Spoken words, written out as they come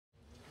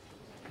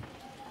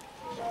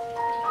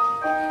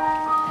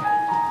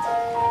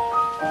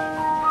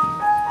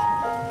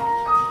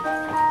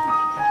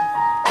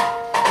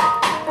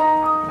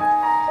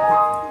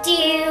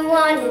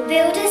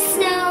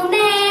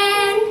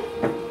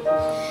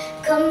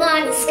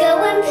let's go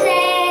and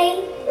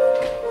play.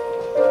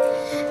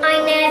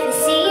 I never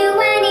see you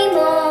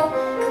anymore.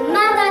 Come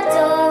out that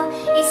door,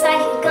 it's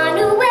like you've gone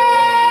away.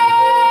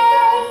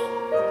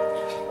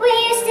 We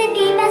used to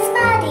be best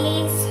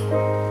buddies,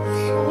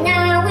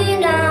 now we're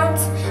not.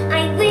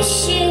 I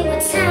wish you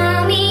would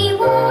tell me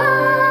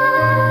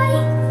why.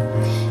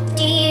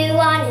 Do you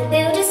want to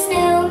build a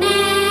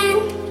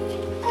snowman?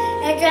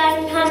 It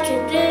doesn't have to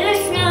be a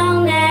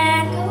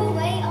snowman. Go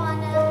away,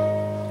 Anna.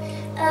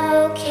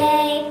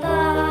 Okay, bye.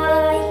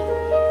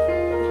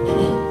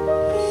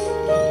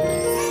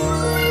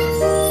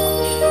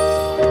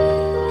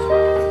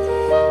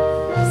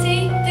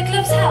 See, the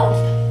gloves help.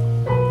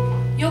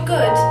 You're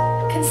good.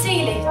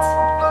 Conceal it.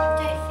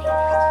 Don't feel it.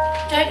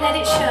 Don't let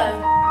it show.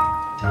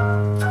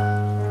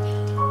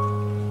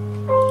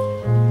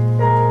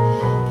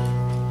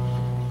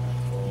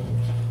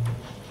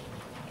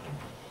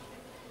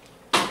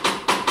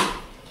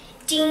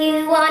 Do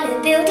you want to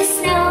build a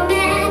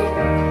snowman?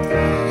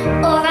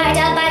 Or ride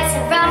our bikes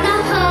around the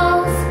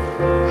halls?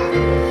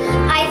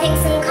 I think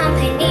some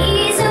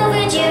company is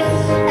overdue.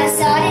 I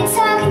started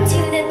talking to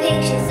the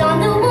pictures on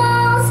the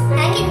walls,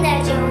 hanging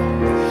there, Joe.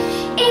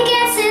 It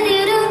gets a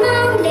little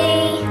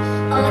lonely,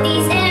 all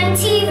these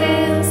empty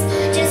rooms,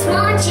 just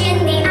watching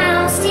the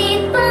house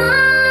tick by.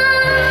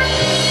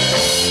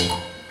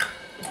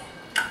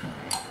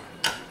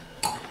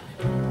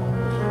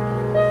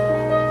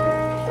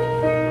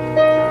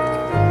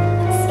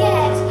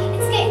 Scared,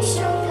 it's getting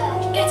stronger.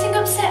 Getting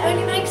upset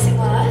only makes it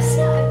worse.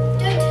 No,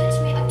 don't touch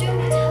me, I don't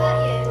want to hurt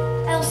you.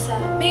 Elsa,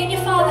 me and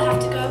your father have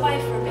to go away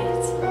for a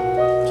bit.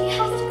 Do you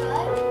have to go?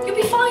 You'll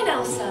be fine,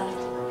 Elsa.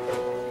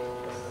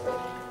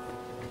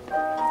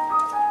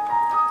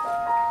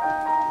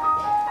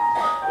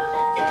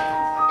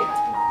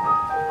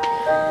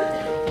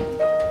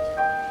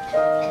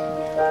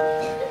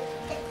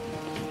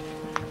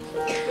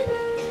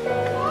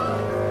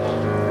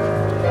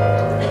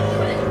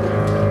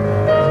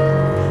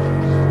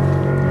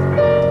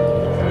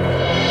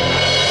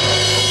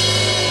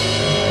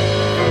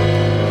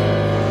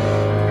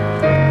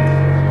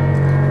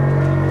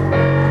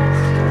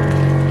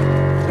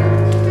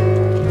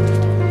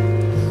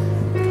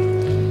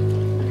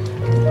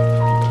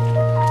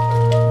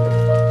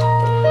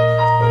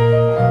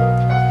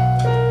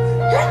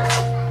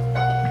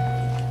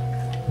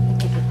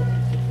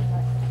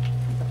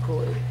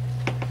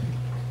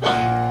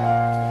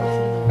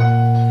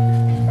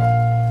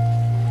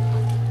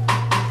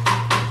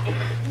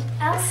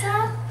 Elsa,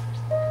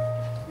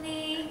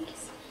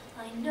 please, I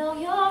know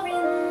you're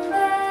in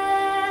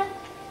there.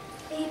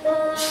 People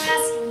are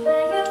asking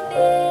where you've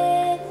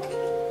been.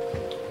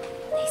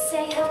 They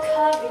say have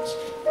courage,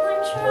 I'm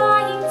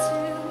trying to.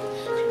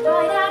 I'm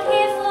right out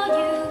here for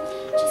you,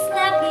 just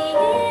let me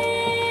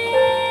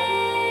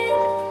in.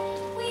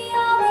 We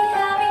only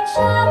have each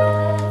other,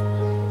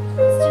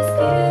 it's just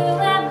you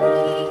and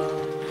me.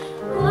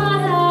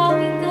 What are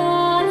we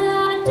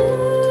gonna do?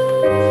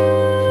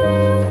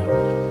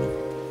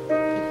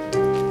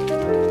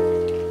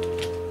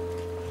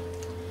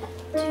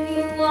 Do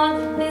you want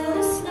to build a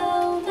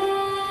snowman?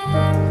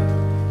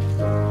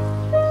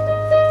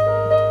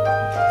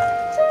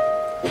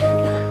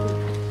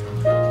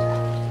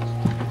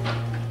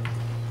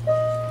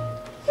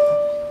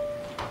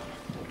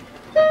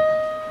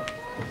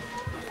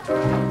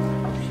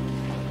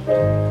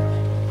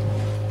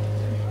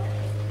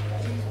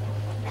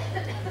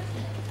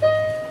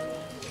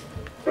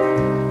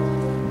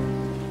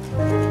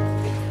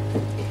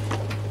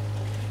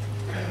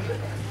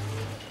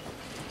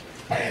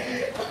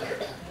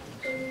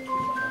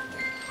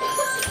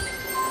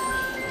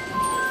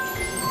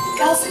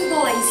 Girls and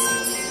boys,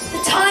 the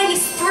time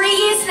is 3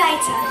 years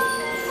later,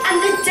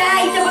 and the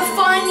day that we're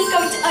finally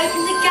going to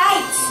open the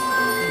gates.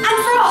 And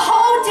for a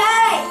whole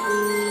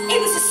day, it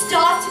was the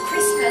start of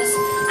Christmas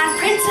and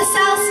Princess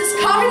Elsa's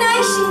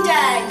coronation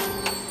day.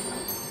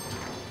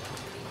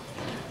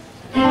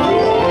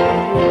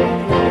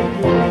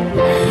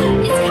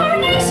 It's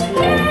coronation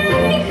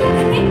day!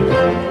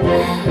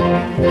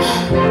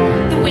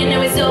 The window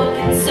is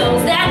open,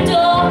 so's that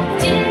door.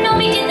 Didn't know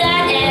we did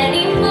that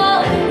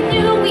anymore.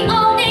 Knew we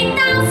owned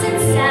 8,000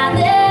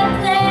 salad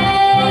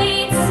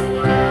plates.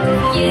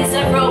 Years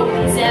of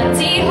always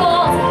empty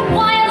halls,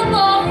 while the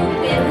ballroom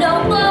with no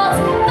walls.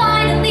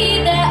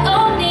 Finally they're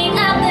opening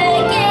up the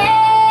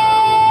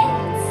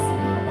gates.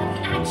 But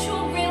the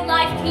actual real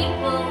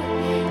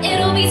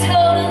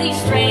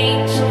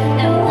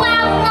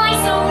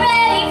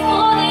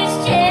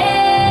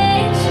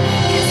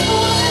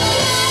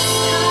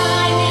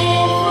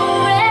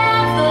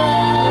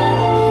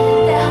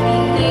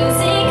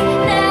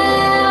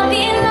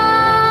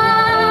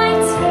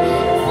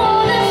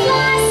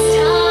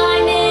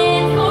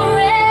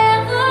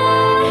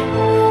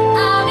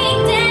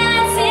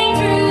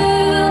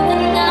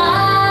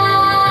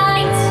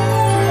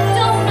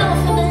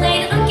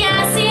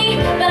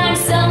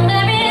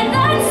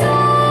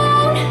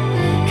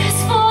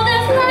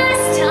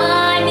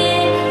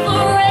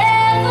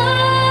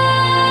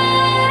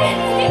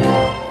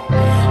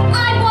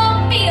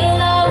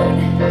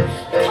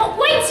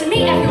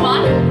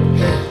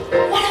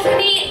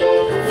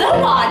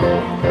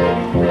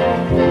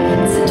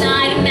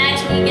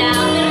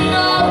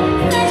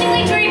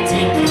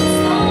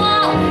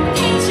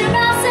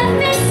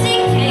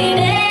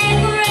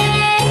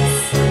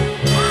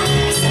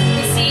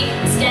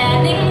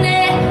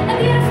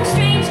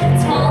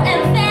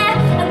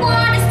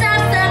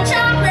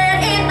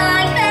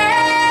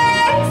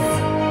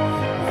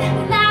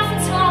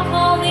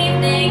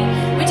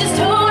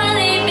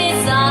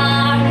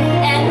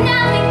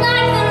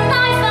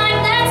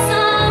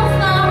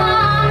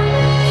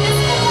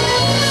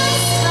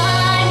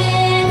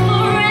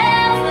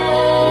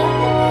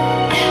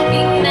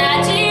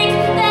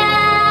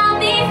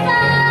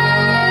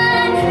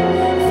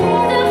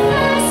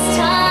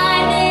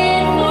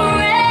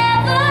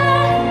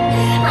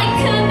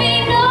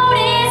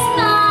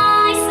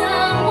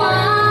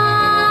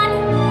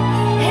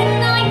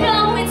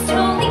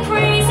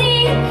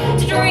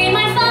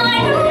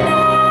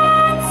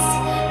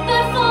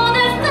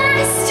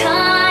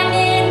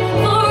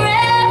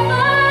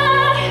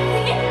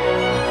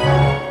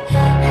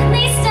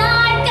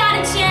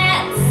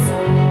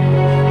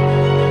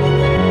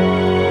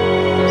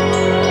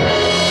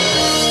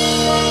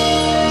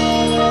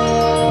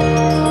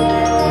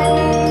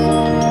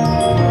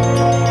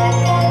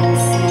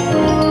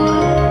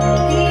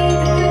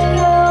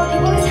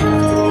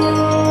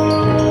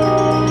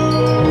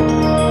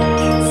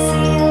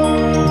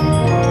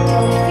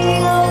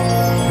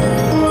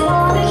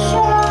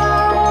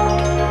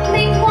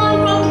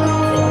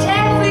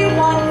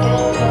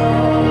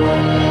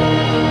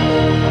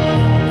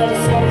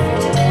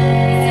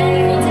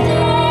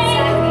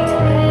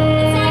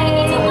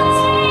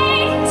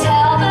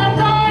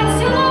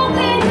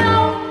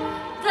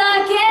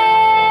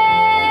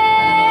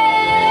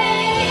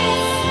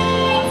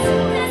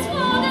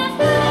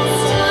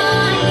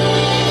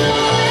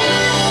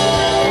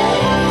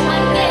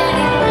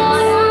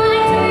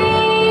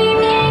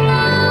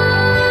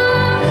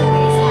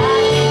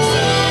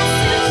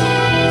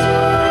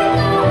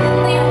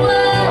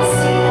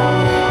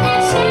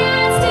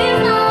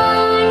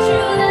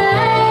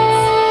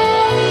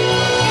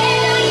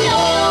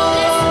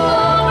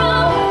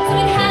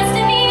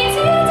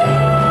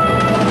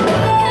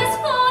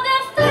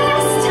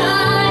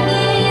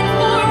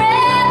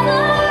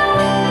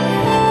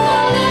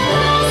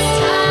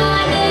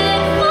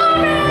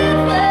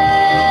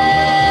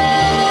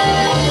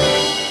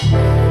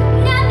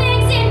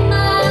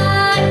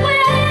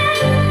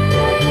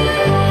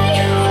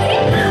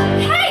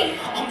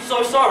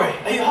sorry.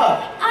 Are you hurt?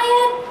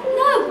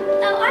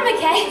 No, I'm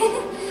okay.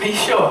 Are you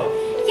sure?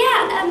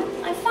 Yeah,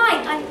 I'm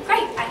fine. I'm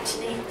great,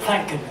 actually.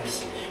 Thank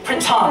goodness.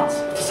 Prince Hans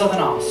of the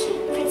Southern Isles.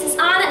 Princess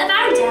Anna of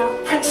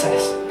Arendelle.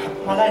 Princess,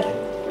 my lady.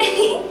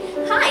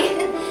 Hi.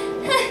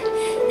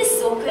 This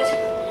is awkward.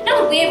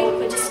 Not we're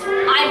awkward, just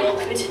I'm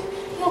awkward.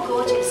 You're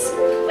gorgeous.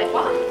 Wait,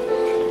 what?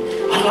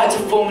 I'd like to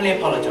formally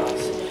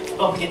apologise for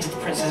bumping into the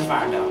Princess of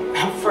Arendelle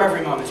and for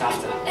every moment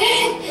after.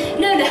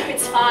 No,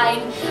 it's fine.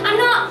 I'm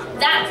not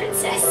that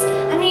princess.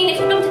 I mean, if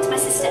you bumped into my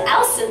sister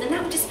Elsa, then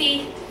that would just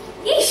be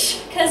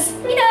yeesh. Because,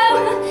 you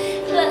know,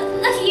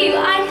 look at you.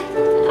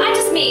 I'm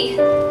just me.